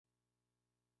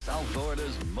South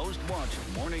Florida's most watched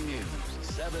morning news,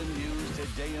 7 News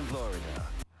Today in Florida.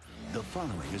 The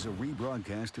following is a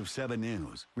rebroadcast of 7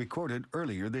 News, recorded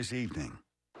earlier this evening.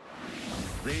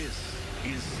 This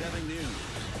is 7 News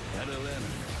at 11.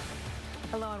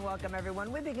 Hello and welcome,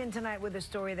 everyone. We begin tonight with a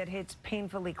story that hits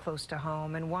painfully close to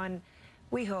home and one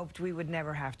we hoped we would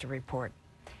never have to report.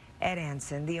 Ed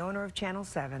Anson, the owner of Channel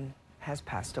 7, has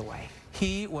passed away.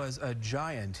 He was a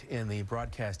giant in the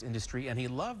broadcast industry, and he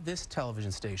loved this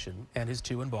television station and his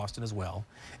two in Boston as well,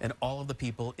 and all of the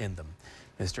people in them.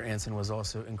 Mr. Anson was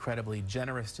also incredibly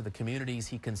generous to the communities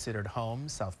he considered home,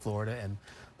 South Florida and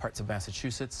parts of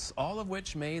Massachusetts, all of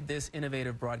which made this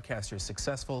innovative broadcaster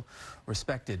successful,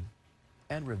 respected,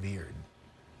 and revered.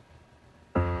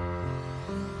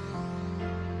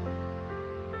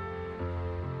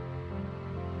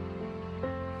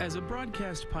 As a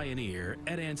broadcast pioneer,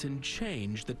 Ed Anson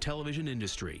changed the television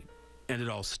industry. And it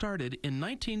all started in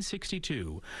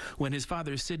 1962 when his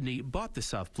father, Sidney, bought the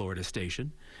South Florida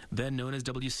station, then known as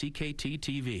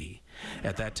WCKT-TV.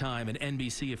 At that time, an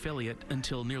NBC affiliate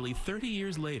until nearly 30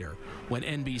 years later when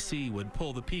NBC would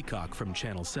pull the Peacock from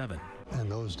Channel 7. In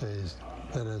those days,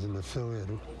 then as an affiliate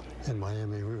in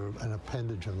Miami, we were an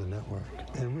appendage of the network.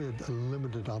 And we had a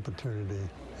limited opportunity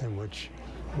in which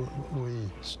we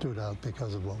stood out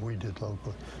because of what we did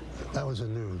locally. That was the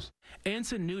news.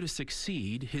 Anson knew to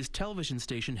succeed, his television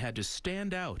station had to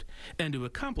stand out. And to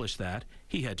accomplish that,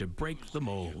 he had to break the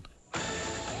mold.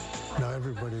 Now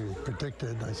everybody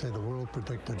predicted, I say the world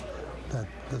predicted, that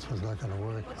this was not going to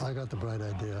work. I got the bright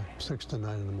idea, 6 to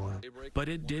 9 in the morning. But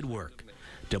it did work.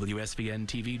 WSVN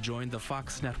TV joined the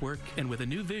Fox network, and with a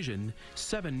new vision,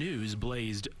 7 News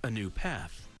blazed a new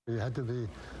path. You had to be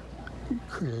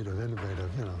creative, innovative,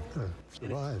 to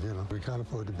survive, We can't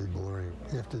afford to be boring.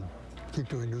 You have to keep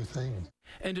doing new things.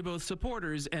 And to both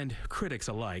supporters and critics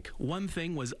alike, one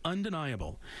thing was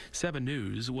undeniable. 7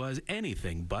 News was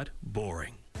anything but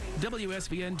boring.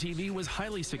 WSVN TV was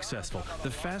highly successful.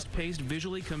 The fast-paced,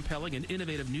 visually compelling, and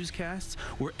innovative newscasts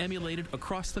were emulated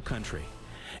across the country.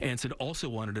 Anson also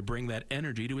wanted to bring that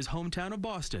energy to his hometown of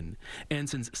Boston.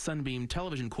 Anson's Sunbeam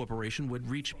Television Corporation would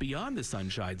reach beyond the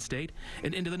Sunshine State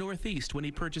and into the Northeast when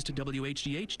he purchased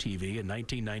WHDH-TV in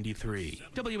 1993.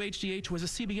 WHDH was a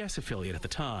CBS affiliate at the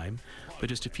time, but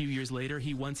just a few years later,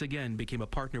 he once again became a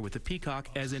partner with the Peacock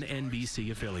as an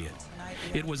NBC affiliate.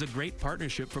 It was a great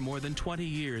partnership for more than 20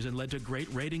 years and led to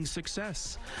great ratings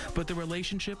success. But the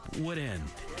relationship would end.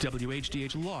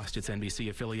 WHDH lost its NBC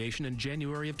affiliation in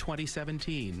January of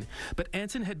 2017. But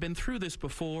Anson had been through this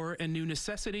before and knew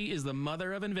necessity is the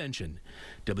mother of invention.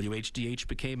 WHDH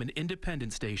became an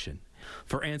independent station.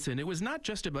 For Anson, it was not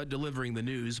just about delivering the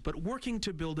news, but working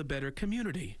to build a better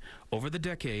community. Over the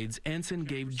decades, Anson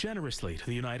gave generously to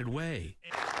the United Way,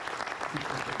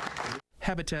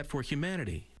 Habitat for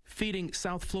Humanity, feeding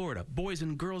South Florida, Boys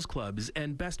and Girls Clubs,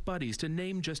 and Best Buddies, to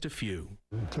name just a few.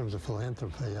 In terms of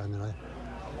philanthropy,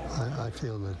 I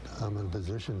feel that I'm in a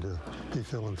position to be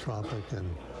philanthropic, and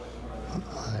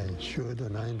I should,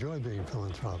 and I enjoy being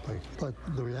philanthropic. But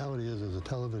the reality is, as a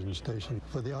television station,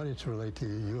 for the audience to relate to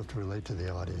you, you have to relate to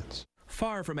the audience.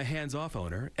 Far from a hands-off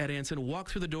owner, Ed Anson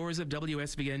walked through the doors of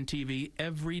WSVN TV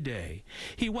every day.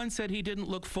 He once said he didn't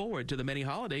look forward to the many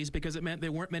holidays because it meant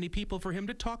there weren't many people for him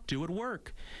to talk to at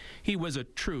work. He was a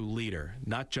true leader,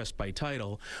 not just by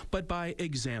title, but by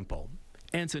example.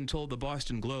 Anson told the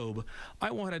Boston Globe,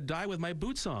 "I want to die with my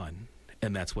boots on."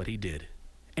 And that's what he did.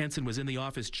 Anson was in the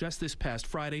office just this past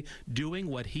Friday doing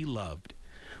what he loved.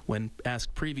 When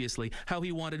asked previously how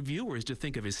he wanted viewers to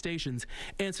think of his stations,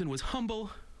 Anson was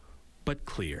humble but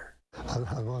clear.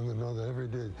 I want to know that every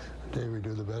day we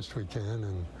do the best we can,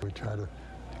 and we try to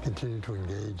continue to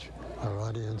engage our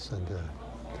audience and to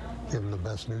give them the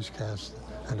best newscasts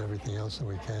and everything else that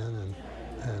we can,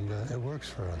 and it works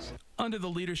for us. Under the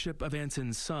leadership of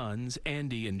Anson's sons,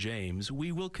 Andy and James,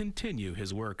 we will continue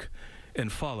his work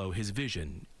and follow his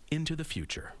vision into the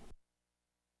future.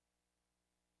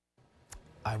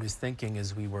 I was thinking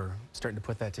as we were starting to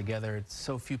put that together,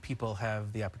 so few people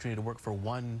have the opportunity to work for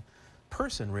one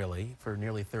person, really, for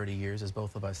nearly 30 years, as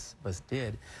both of us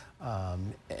did.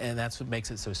 And that's what makes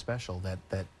it so special,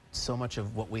 that so much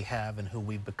of what we have and who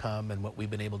we've become and what we've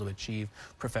been able to achieve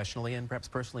professionally and perhaps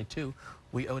personally too,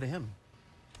 we owe to him.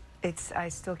 I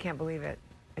still can't believe it.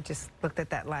 I just looked at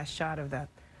that last shot of the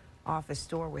office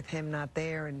door with him not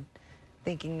there and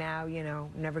thinking now,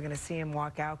 never going to see him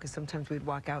walk out, because sometimes we'd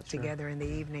walk out together in the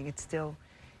evening.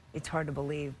 It's hard to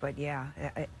believe, but yeah,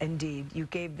 indeed. You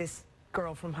gave this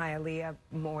girl from Hialeah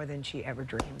more than she ever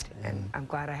dreamed, and I'm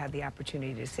glad I had the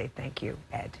opportunity to say thank you,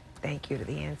 Ed. thank you to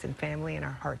the Anson family, and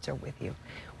our hearts are with you.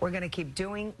 We're going to keep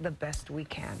doing the best we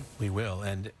can. We will,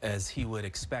 and as he would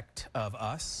expect of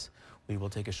us, we will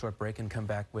take a short break and come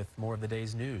back with more of the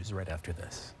day's news right after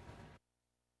this.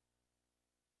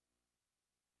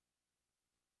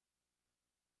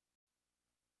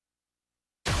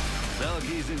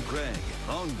 Selkies and Craig,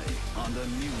 only on the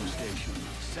news station,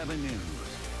 7 News.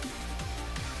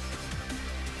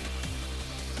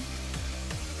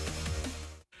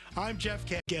 I'm Jeff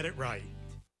Kent. Get it right.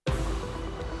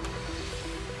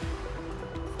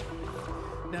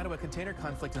 Now to a container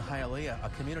conflict in Hialeah. A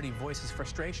community voices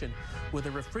frustration with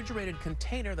a refrigerated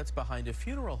container that's behind a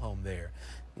funeral home there.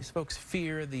 These folks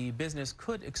fear the business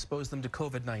could expose them to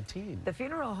COVID-19. The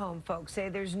funeral home folks say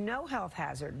there's no health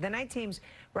hazard. The night team's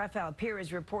Rafael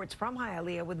Pires reports from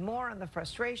Hialeah with more on the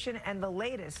frustration and the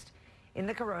latest in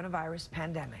the coronavirus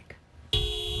pandemic.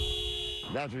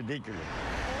 That's ridiculous.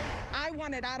 I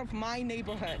want it out of my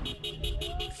neighborhood.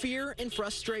 Fear and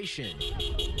frustration.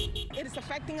 It is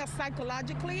affecting us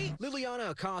psychologically. Liliana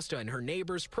Acosta and her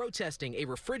neighbors protesting a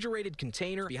refrigerated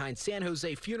container behind San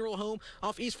Jose Funeral Home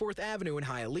off East 4th Avenue in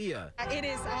Hialeah. It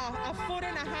is a foot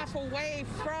and a half away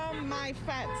from my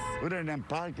fence. Put them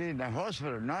parking in the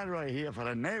hospital, not right here for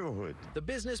the neighborhood. The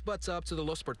business butts up to the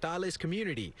Los Portales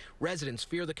community. Residents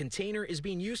fear the container is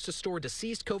being used to store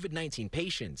deceased COVID-19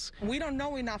 patients. We don't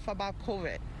know enough about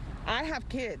COVID. I have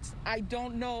kids. I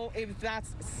don't know if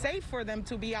that's safe for them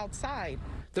to be outside.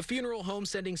 The funeral home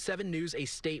sending 7 News a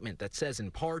statement that says,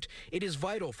 in part, it is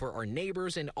vital for our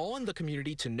neighbors and all in the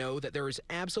community to know that there is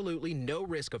absolutely no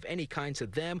risk of any kind to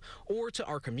them or to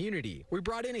our community. We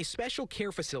brought in a special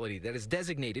care facility that is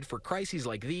designated for crises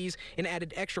like these and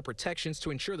added extra protections to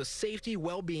ensure the safety,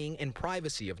 well-being, and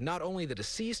privacy of not only the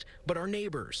deceased, but our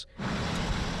neighbors.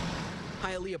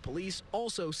 Hialeah police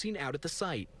also seen out at the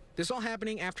site. This all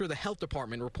happening after the health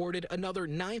department reported another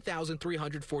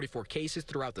 9,344 cases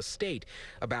throughout the state,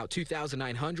 about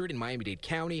 2,900 in Miami-Dade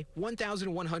County,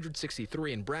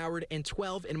 1,163 in Broward, and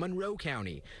 12 in Monroe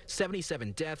County.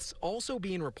 77 deaths also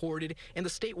being reported, and the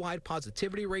statewide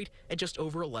positivity rate at just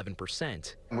over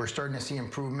 11%. We're starting to see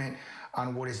improvement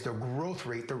on what is the growth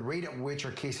rate, the rate at which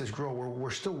our cases grow. We're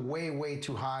still way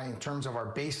too high in terms of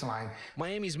our baseline.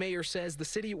 Miami's mayor says the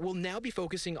city will now be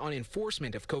focusing on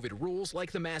enforcement of COVID rules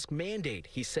like the mask mandate.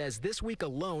 He says this week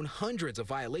alone, hundreds of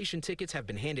violation tickets have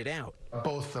been handed out.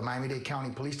 Both the Miami-Dade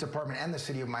County Police Department and the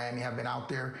City of Miami have been out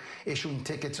there issuing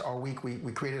tickets all week. We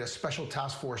created a special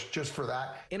task force just for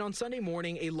that. And on Sunday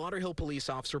morning, a Lauderhill police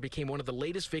officer became one of the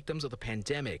latest victims of the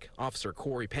pandemic. Officer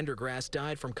Corey Pendergrass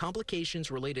died from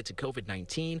complications related to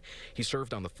COVID-19. He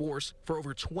served on the force for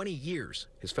over 20 years.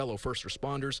 His fellow first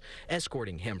responders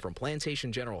escorting him from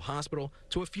Plantation General Hospital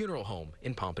to a funeral home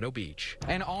in Pompano Beach.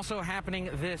 And also happening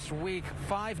this week,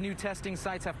 5 new testing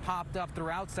sites have popped up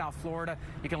throughout South Florida.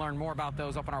 You can learn more about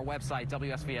those up on our website,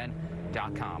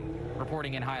 WSVN.com.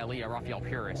 Reporting in Hialeah, Rafael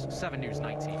Pires, 7 News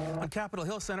 19. On Capitol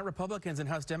Hill, Senate Republicans and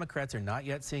House Democrats are not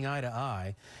yet seeing eye to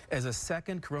eye as a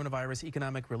second coronavirus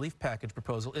economic relief package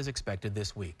proposal is expected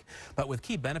this week. But with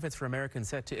key benefits for Americans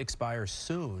set to expire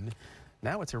soon,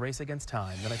 now it's a race against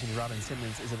time. The 19 Robin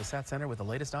Simmons is at the SAT Center with the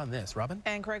latest on this. Robin?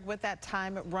 And Craig, with that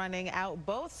time running out,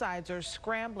 both sides are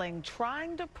scrambling,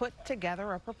 trying to put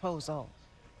together a proposal.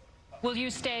 Will you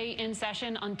stay in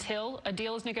session until a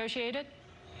deal is negotiated?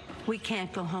 We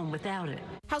can't go home without it.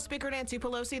 House Speaker Nancy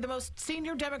Pelosi, the most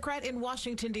senior Democrat in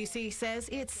Washington, D.C., says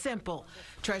it's simple.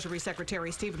 Treasury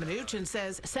Secretary Steven Mnuchin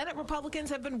says Senate Republicans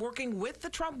have been working with the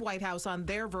Trump White House on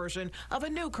their version of a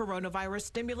new coronavirus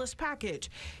stimulus package.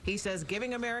 He says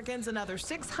giving Americans another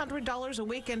 $600 a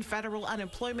week in federal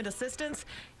unemployment assistance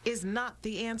is not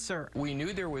the answer. We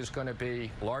knew there was going to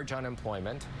be large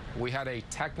unemployment. We had a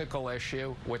technical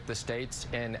issue with the states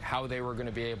in how they were going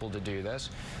to be able to do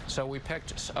this. So we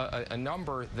picked a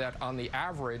number that on the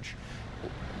average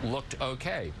looked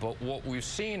okay. But what we've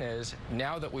seen is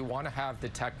now that we want to have the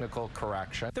technical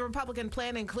correction. The Republican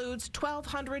plan includes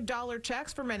 $1,200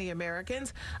 checks for many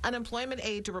Americans, unemployment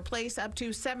aid to replace up to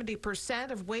 70%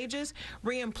 of wages,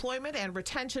 reemployment and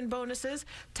retention bonuses,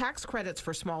 tax credits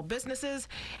for small businesses,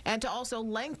 and to also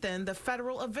lengthen the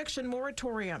federal eviction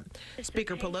moratorium.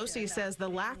 Speaker Pelosi says the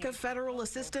lack of federal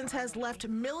assistance has left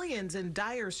millions in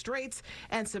dire straits,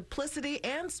 and simplicity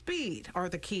and speed are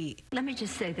the key. Let me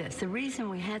just say this. The reason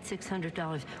we had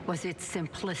 $600 was its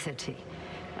simplicity.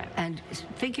 And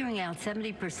figuring out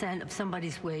 70% of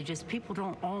somebody's wages, people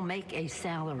don't all make a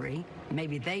salary.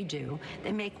 Maybe they do.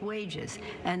 They make wages,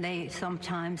 and they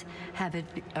sometimes have it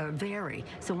vary.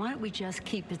 So why don't we just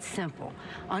keep it simple?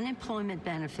 Unemployment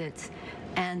benefits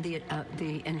and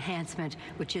the enhancement,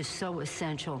 which is so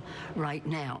essential right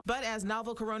now. But as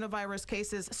novel coronavirus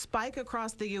cases spike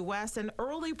across the U.S., an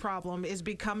early problem is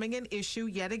becoming an issue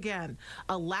yet again: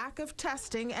 a lack of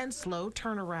testing and slow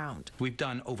turnaround. We've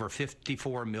done over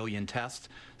 54 million tests,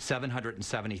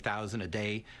 770,000 a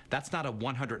day. That's not a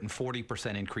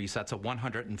 140% increase. That's a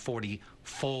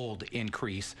 140-fold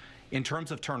increase in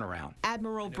terms of turnaround.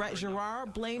 Admiral Brett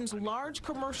Girard blames large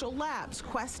commercial labs,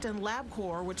 Quest and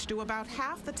LabCorp, which do about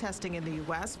half the testing in the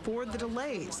U.S., for the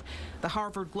delays. The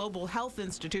Harvard Global Health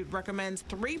Institute recommends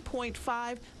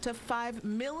 3.5 to 5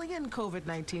 million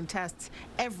COVID-19 tests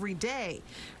every day.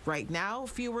 Right now,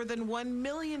 fewer than 1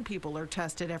 million people are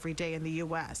tested every day in the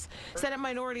U.S. Senate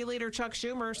Minority Leader Chuck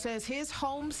Schumer says his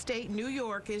home state, New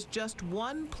York, is just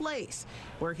one place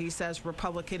where he says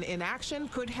Republican inaction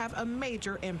could have a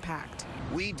major impact.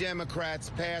 We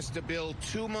Democrats passed a bill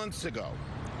 2 months ago,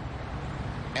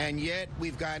 and yet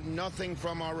we've got nothing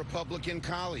from our Republican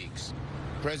colleagues.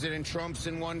 President Trump's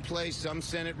in one place, some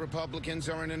Senate Republicans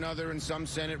are in another, and some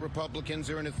Senate Republicans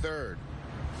are in a third.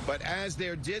 But as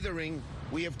they're dithering,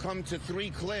 we have come to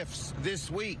 3 cliffs this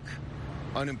week: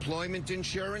 unemployment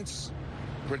insurance,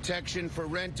 protection for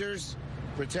renters,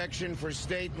 protection for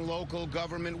state and local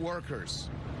government workers.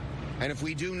 And if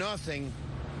we do nothing,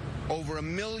 over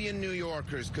 1 million New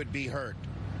Yorkers could be hurt,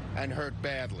 and hurt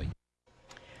badly.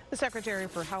 The Secretary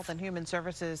for Health and Human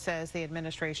Services says the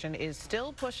administration is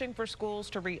still pushing for schools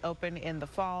to reopen in the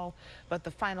fall, but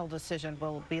the final decision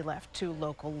will be left to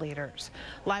local leaders.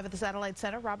 Live at the Satellite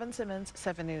Center, Robin Simmons,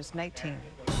 7 News 19.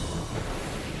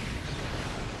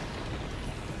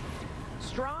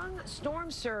 Strong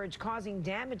storm surge causing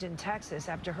damage in Texas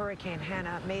after Hurricane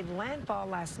Hannah made landfall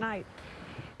last night.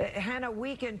 Hannah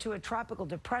weakened to a tropical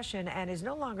depression and is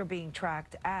no longer being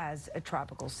tracked as a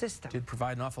tropical system. Did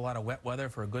provide an awful lot of wet weather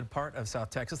for a good part of South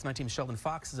Texas. 19's Sheldon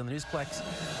Fox is in the Newsplex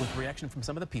with reaction from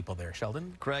some of the people there.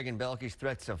 Sheldon? Craig and Belky's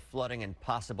threats of flooding and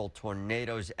possible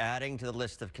tornadoes adding to the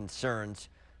list of concerns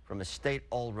from a state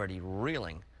already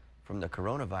reeling from the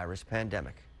coronavirus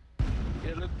pandemic.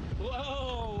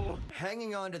 Whoa!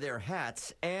 Hanging on to their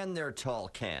hats and their tall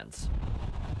cans.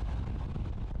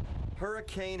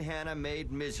 Hurricane Hannah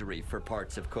made misery for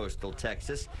parts of coastal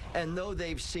Texas, and though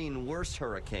they've seen worse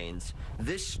hurricanes,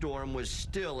 this storm was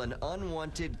still an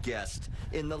unwanted guest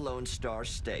in the Lone Star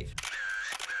State.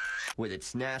 With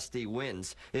its nasty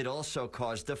winds, it also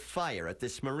caused a fire at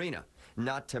this marina,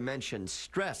 not to mention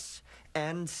stress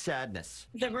and sadness.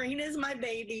 The marina is my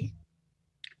baby.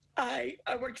 I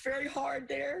worked very hard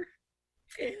there,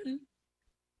 and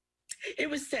it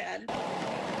was sad.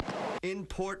 In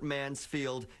Port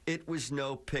Mansfield, it was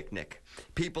no picnic.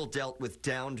 People dealt with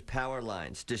downed power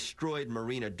lines, destroyed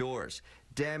marina doors,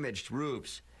 damaged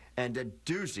roofs, and a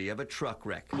doozy of a truck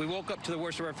wreck. We woke up to the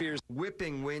worst of our fears.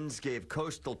 Whipping winds gave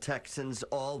coastal Texans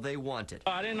all they wanted.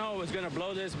 I didn't know it was going to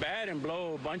blow this bad and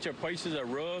blow a bunch of places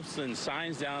of roofs and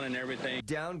signs down and everything.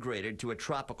 Downgraded to a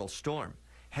tropical storm,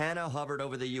 Hannah hovered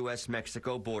over the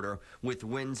U.S.-Mexico border with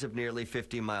winds of nearly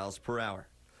 50 miles per hour.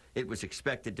 It was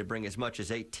expected to bring as much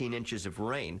as 18 inches of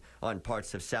rain on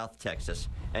parts of South Texas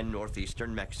and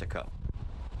northeastern Mexico.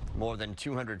 More than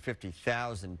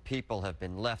 250,000 people have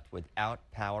been left without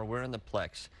power. We're in the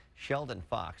Plex. Sheldon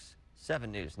Fox,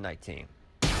 7 News 19.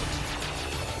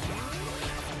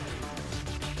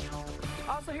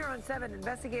 Also here on 7,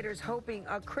 investigators hoping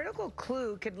a critical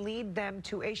clue could lead them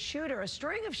to a shooter. A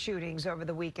string of shootings over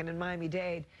the weekend in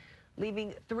Miami-Dade,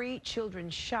 leaving 3 children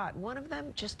shot, one of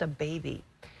them just a baby.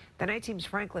 The night team's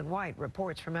Franklin White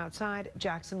reports from outside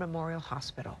Jackson Memorial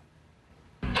Hospital.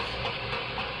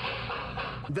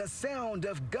 The sound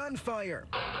of gunfire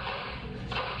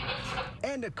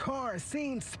and a car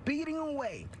seen speeding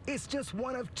away. It's just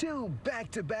one of 2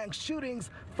 back-to-back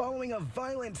shootings following a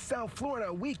violent South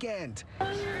Florida weekend.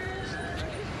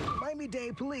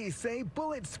 Miami-Dade police say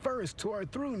bullets first tore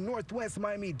through Northwest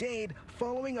Miami-Dade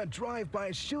following a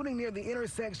drive-by shooting near the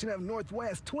intersection of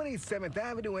Northwest 27th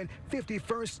Avenue and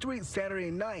 51st Street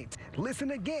Saturday night.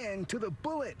 Listen again to the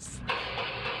bullets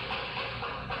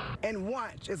and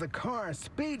watch as a car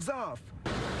speeds off.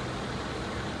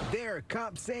 There,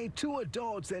 cops say 2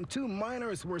 adults and 2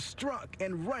 minors were struck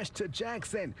and rushed to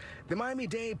Jackson. The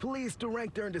Miami-Dade police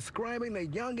director describing the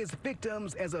youngest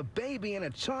victims as a baby and a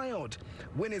child.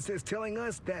 Witnesses telling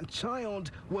us that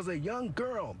child was a young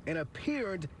girl and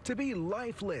appeared to be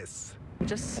lifeless.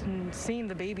 Just seeing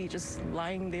the baby just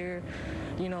lying there,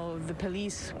 you know, the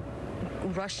police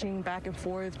rushing back and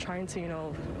forth, trying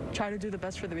to, try to do the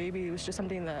best for the baby. It was just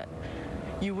something that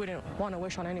you wouldn't want to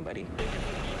wish on anybody.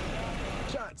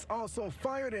 Shots also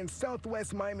fired in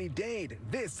southwest Miami-Dade.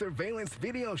 This surveillance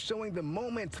video showing the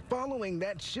moments following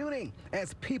that shooting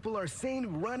as people are seen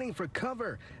running for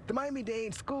cover. The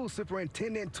Miami-Dade school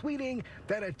superintendent tweeting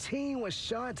that a teen was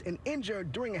shot and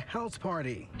injured during a house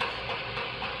party.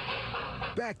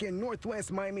 Back in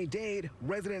northwest Miami-Dade,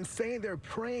 residents say they're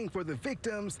praying for the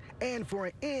victims and for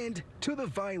an end to the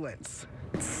violence.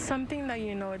 It's something that,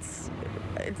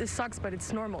 it sucks, but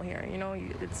it's normal here.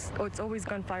 It's always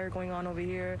gunfire going on over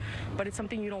here, but it's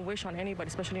something you don't wish on anybody,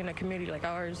 especially in a community like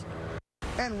ours.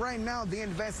 And right now, the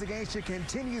investigation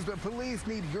continues, but police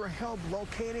need your help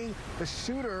locating the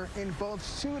shooter in both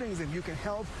shootings. If you can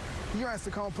help, you're asked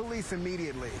to call police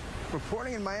immediately.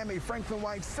 Reporting in Miami, Franklin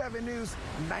White, 7 News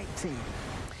 19.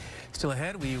 Still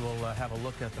ahead, we will have a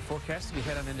look at the forecast as we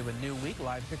head on into a new week.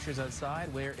 Live pictures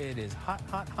outside where it is hot,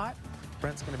 hot, hot.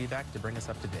 Brent's going to be back to bring us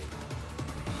up to date.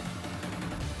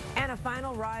 And a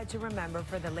final ride to remember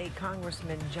for the late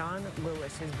Congressman John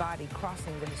Lewis, his body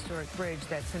crossing the historic bridge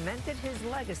that cemented his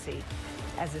legacy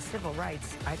as a civil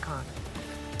rights icon.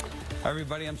 Hi,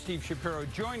 everybody. I'm Steve Shapiro.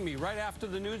 Join me right after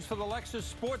the news for the Lexus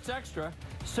Sports Extra.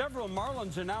 Several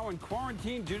Marlins are now in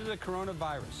quarantine due to the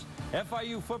coronavirus.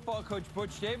 FIU football coach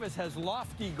Butch Davis has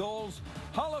lofty goals.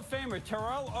 Hall of Famer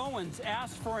Terrell Owens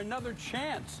asked for another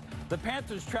chance. The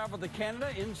Panthers travel to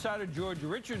Canada. Insider George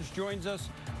Richards joins us.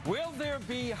 Will there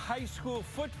be high school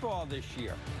football this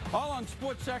year? All on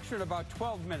Sports Extra in about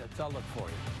 12 minutes. I'll look for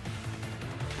you.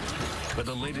 For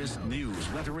the latest news,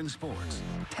 weather, and sports,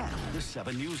 tap the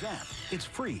 7 News app. It's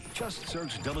free. Just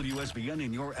search WSVN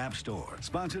in your app store.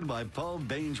 Sponsored by Paul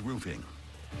Baines Roofing.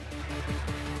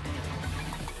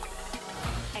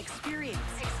 Experience.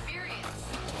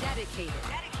 Dedicated.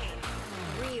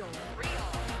 Real.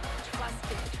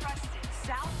 Trusted.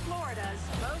 South Florida's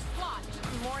most watched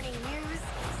morning news.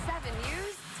 7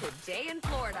 News Today in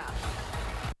Florida.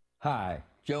 Hi,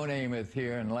 Joe Namath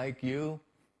here, and like you,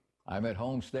 I'm at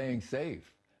home staying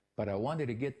safe, but I wanted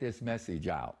to get this message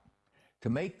out. To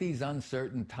make these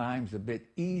uncertain times a bit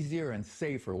easier and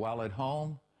safer while at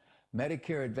home,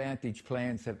 Medicare Advantage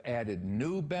plans have added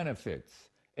new benefits,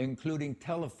 including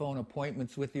telephone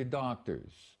appointments with your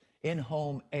doctors,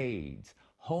 in-home aids,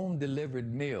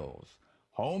 home-delivered meals,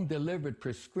 home-delivered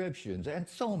prescriptions, and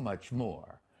so much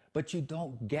more. But you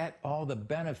don't get all the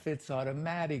benefits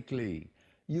automatically.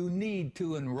 You need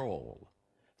to enroll.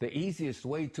 The easiest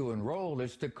way to enroll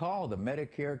is to call the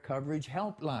Medicare Coverage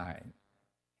Helpline.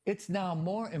 It's now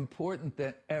more important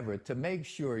than ever to make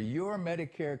sure your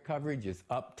Medicare coverage is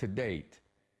up to date.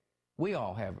 We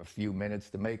all have a few minutes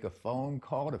to make a phone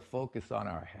call to focus on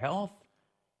our health.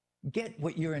 Get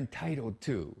what you're entitled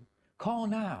to. Call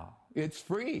now. It's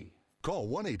free. Call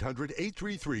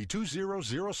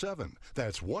 1-800-833-2007.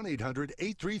 That's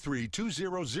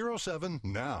 1-800-833-2007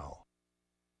 now.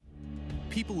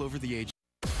 People over the age.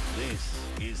 This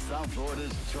is South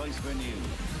Florida's Choice for News.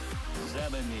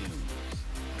 7 News.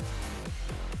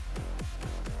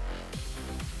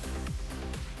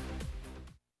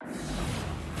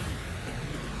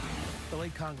 The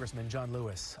late Congressman John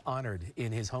Lewis honored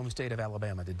in his home state of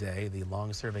Alabama today. The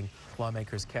long-serving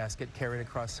lawmaker's casket carried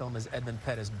across Selma's Edmund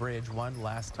Pettus Bridge one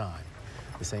last time.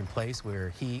 The same place where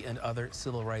he and other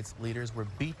civil rights leaders were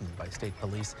beaten by state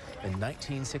police in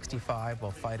 1965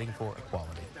 while fighting for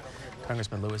equality.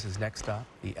 Congressman Lewis's next stop,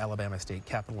 the Alabama State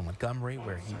Capitol in Montgomery,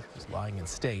 where he was lying in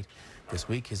state. This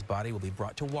week, his body will be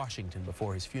brought to Washington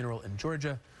before his funeral in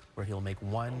Georgia, where he'll make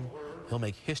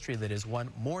history that is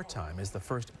one more time as the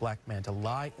first black man to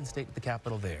lie in state at the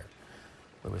Capitol there.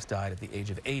 Lewis died at the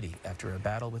age of 80 after a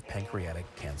battle with pancreatic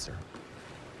cancer.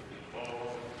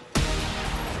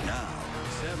 Now,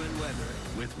 7 weather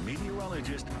with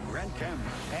meteorologist Grant Cameron.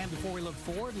 And before we look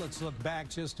forward, let's look back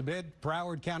just a bit.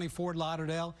 Broward County, Fort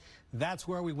Lauderdale. That's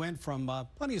where we went from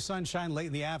plenty of sunshine late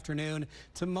in the afternoon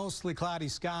to mostly cloudy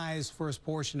skies first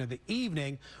portion of the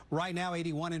evening. Right now,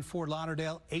 81 in Fort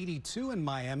Lauderdale, 82 in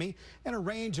Miami, and a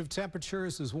range of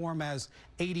temperatures as warm as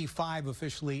 85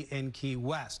 officially in Key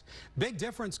West. Big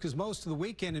difference because most of the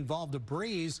weekend involved a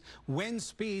breeze. Wind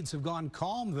speeds have gone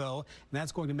calm, though, and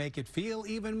that's going to make it feel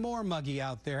even more muggy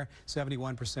out there. 71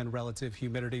 91% relative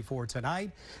humidity for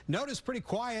tonight. Notice pretty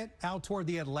quiet out toward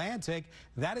the Atlantic.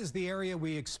 That is the area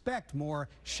we expect more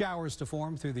showers to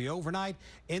form through the overnight.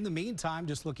 In the meantime,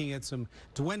 just looking at some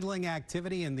dwindling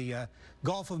activity in the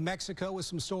Gulf of Mexico with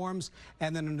some storms,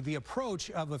 and then the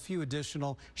approach of a few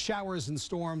additional showers and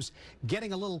storms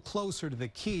getting a little closer to the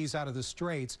Keys out of the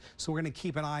Straits. So we're going to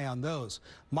keep an eye on those.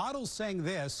 Models saying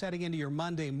this, heading into your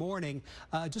Monday morning,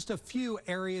 just a few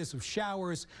areas of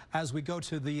showers as we go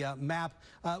to the map.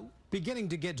 Beginning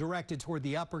to get directed toward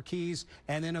the upper Keys,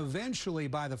 and then eventually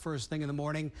by the first thing in the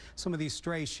morning, some of these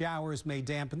stray showers may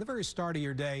dampen the very start of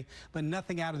your day, but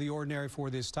nothing out of the ordinary for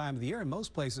this time of the year. And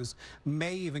most places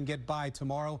may even get by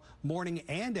tomorrow morning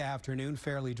and afternoon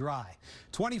fairly dry.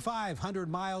 2,500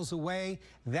 miles away,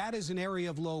 that is an area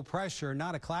of low pressure,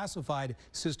 not a classified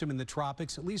system in the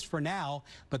tropics, at least for now,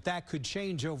 but that could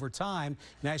change over time.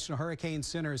 National Hurricane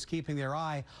Center is keeping their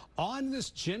eye on this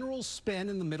general spin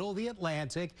in the middle of the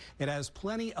Atlantic. It has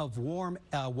plenty of warm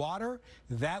water.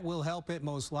 That will help it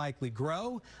most likely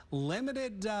grow.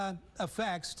 Limited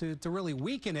effects to really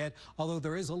weaken it, although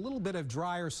there is a little bit of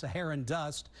drier Saharan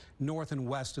dust north and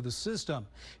west of the system.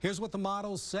 Here's what the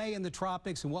models say in the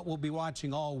tropics and what we'll be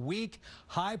watching all week.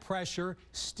 High pressure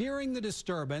steering the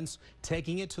disturbance,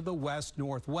 taking it to the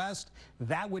west-northwest.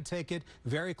 That would take it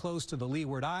very close to the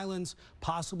Leeward Islands,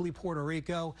 possibly Puerto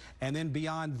Rico, and then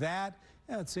beyond that,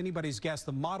 it's anybody's guess.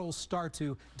 The models start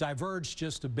to diverge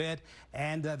just a bit,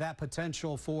 and that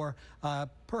potential for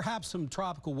perhaps some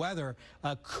tropical weather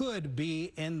could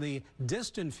be in the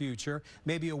distant future,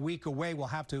 maybe a week away. We'll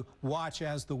have to watch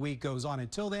as the week goes on.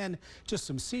 Until then, just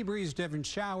some sea breeze, different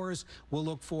showers. We'll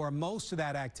look for most of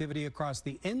that activity across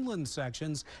the inland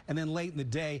sections, and then late in the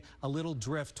day, a little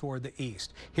drift toward the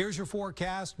east. Here's your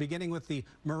forecast, beginning with the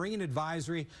marine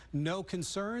advisory. No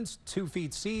concerns, 2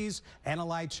 feet seas, and a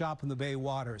light chop in the bay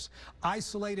waters.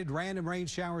 Isolated random rain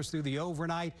showers through the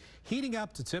overnight, heating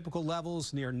up to typical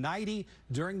levels near 90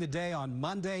 during the day on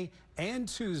Monday and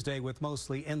Tuesday with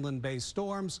mostly inland-based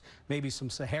storms, maybe some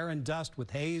Saharan dust with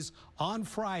haze on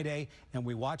Friday, and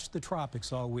we watch the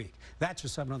tropics all week. That's your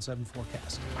 7 on 7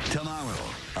 forecast. Tomorrow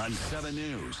on 7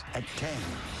 News at 10.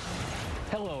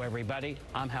 Hello, everybody.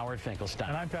 I'm Howard Finkelstein.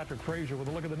 And I'm Patrick Frazier with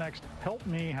a look at the next Help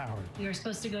Me, Howard. We were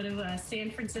supposed to go to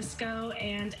San Francisco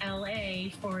and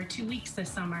L.A. for 2 weeks this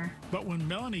summer. But when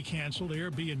Melanie canceled,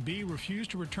 Airbnb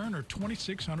refused to return her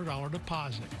 $2,600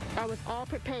 deposit. I was all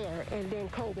prepared, and then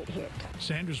COVID hit.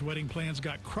 Sandra's wedding plans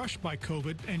got crushed by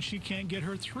COVID, and she can't get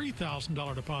her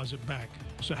 $3,000 deposit back.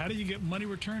 So how do you get money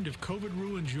returned if COVID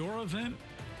ruins your event?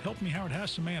 Help Me, Howard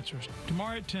has some answers.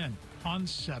 Tomorrow at 10 on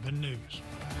 7 News.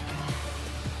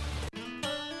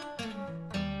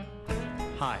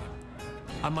 Hi,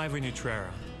 I'm Ivan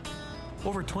Utrera.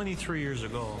 Over 23 years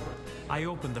ago, I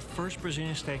opened the first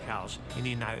Brazilian steakhouse in the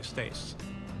United States.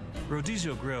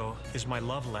 Rodizio Grill is my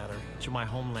love letter to my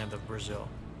homeland of Brazil,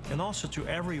 and also to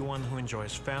everyone who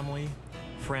enjoys family,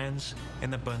 friends,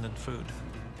 and abundant food.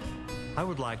 I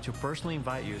would like to personally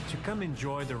invite you to come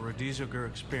enjoy the Rodizio Grill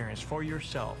experience for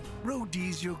yourself.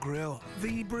 Rodizio Grill,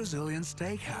 the Brazilian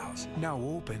steakhouse, now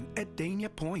open at Dania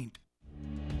Point.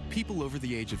 People over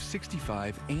the age of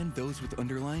 65 and those with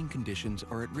underlying conditions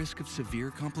are at risk of severe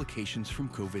complications from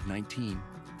COVID-19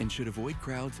 and should avoid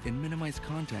crowds and minimize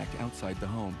contact outside the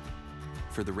home.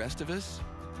 For the rest of us,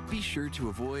 be sure to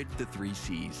avoid the 3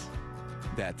 C's.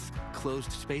 That's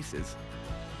closed spaces,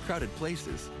 crowded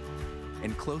places,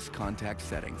 and close contact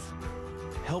settings.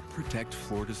 Help protect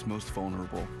Florida's most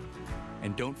vulnerable.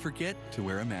 And don't forget to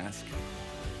wear a mask.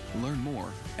 Learn more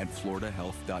at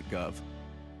floridahealth.gov.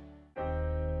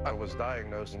 I was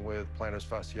diagnosed with plantar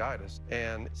fasciitis,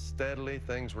 and steadily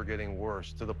things were getting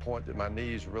worse to the point that my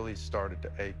knees really started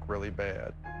to ache really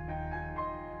bad.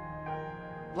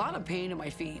 A lot of pain in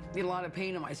my feet, a lot of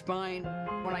pain in my spine.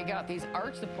 When I got these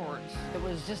arch supports, it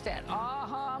was just that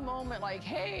aha moment, like,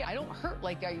 hey, I don't hurt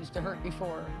like I used to hurt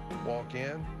before. Walk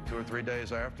in 2 or 3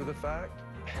 days after the fact,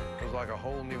 it was like a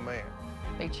whole new man.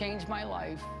 They changed my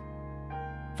life.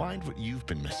 Find what you've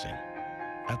been missing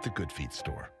at the Good Feet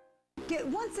store. Get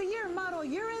once a year model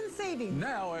year-end savings.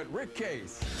 Now at Rick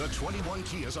Case. The 21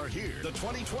 Kias are here. The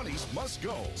 2020s must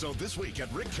go. So this week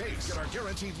at Rick Case, get our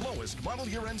guaranteed lowest model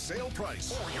year-end sale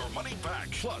price or your money back.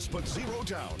 Plus, put 0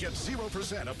 down. Get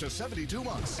 0% up to 72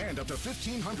 months and up to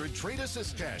 $1,500 trade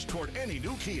assist cash toward any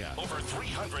new Kia. Over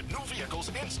 300 new vehicles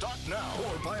in stock now.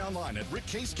 Or buy online at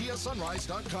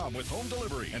rickcasekiasunrise.com with home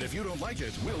delivery. And if you don't like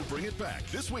it, we'll bring it back.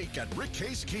 This week at Rick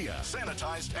Case Kia.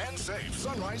 Sanitized and safe.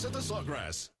 Sunrise at the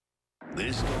Sawgrass.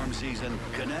 This storm season,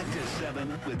 connect to 7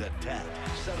 with a tap.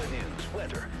 7 News,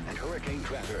 weather, and hurricane. Arcade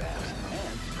Tracker apps,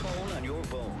 and phone on your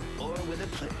phone or with a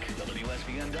click.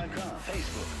 WSVN.com,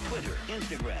 Facebook, Twitter,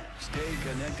 Instagram. Stay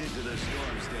connected to the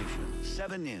Storm Station.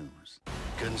 7 News.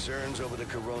 Concerns over the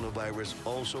coronavirus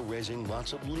also raising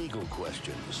lots of legal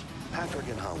questions. Patrick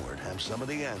and Howard have some of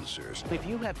the answers. If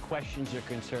you have questions or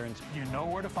concerns, you know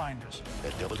where to find us.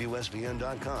 At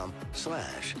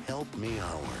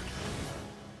WSVN.com/helpmehoward.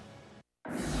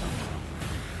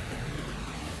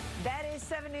 That is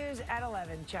 7 News at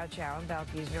 11. Ciao, ciao. I'm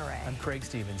Balkis Nuray. I'm Craig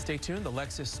Stevens. Stay tuned. The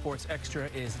Lexus Sports Extra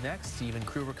is next. Steve and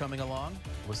crew are coming along.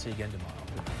 We'll see you again tomorrow.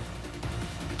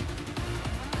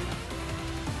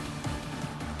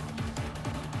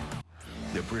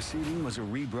 The proceeding was a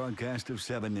rebroadcast of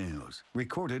 7 News,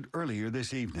 recorded earlier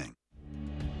this evening.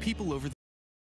 People over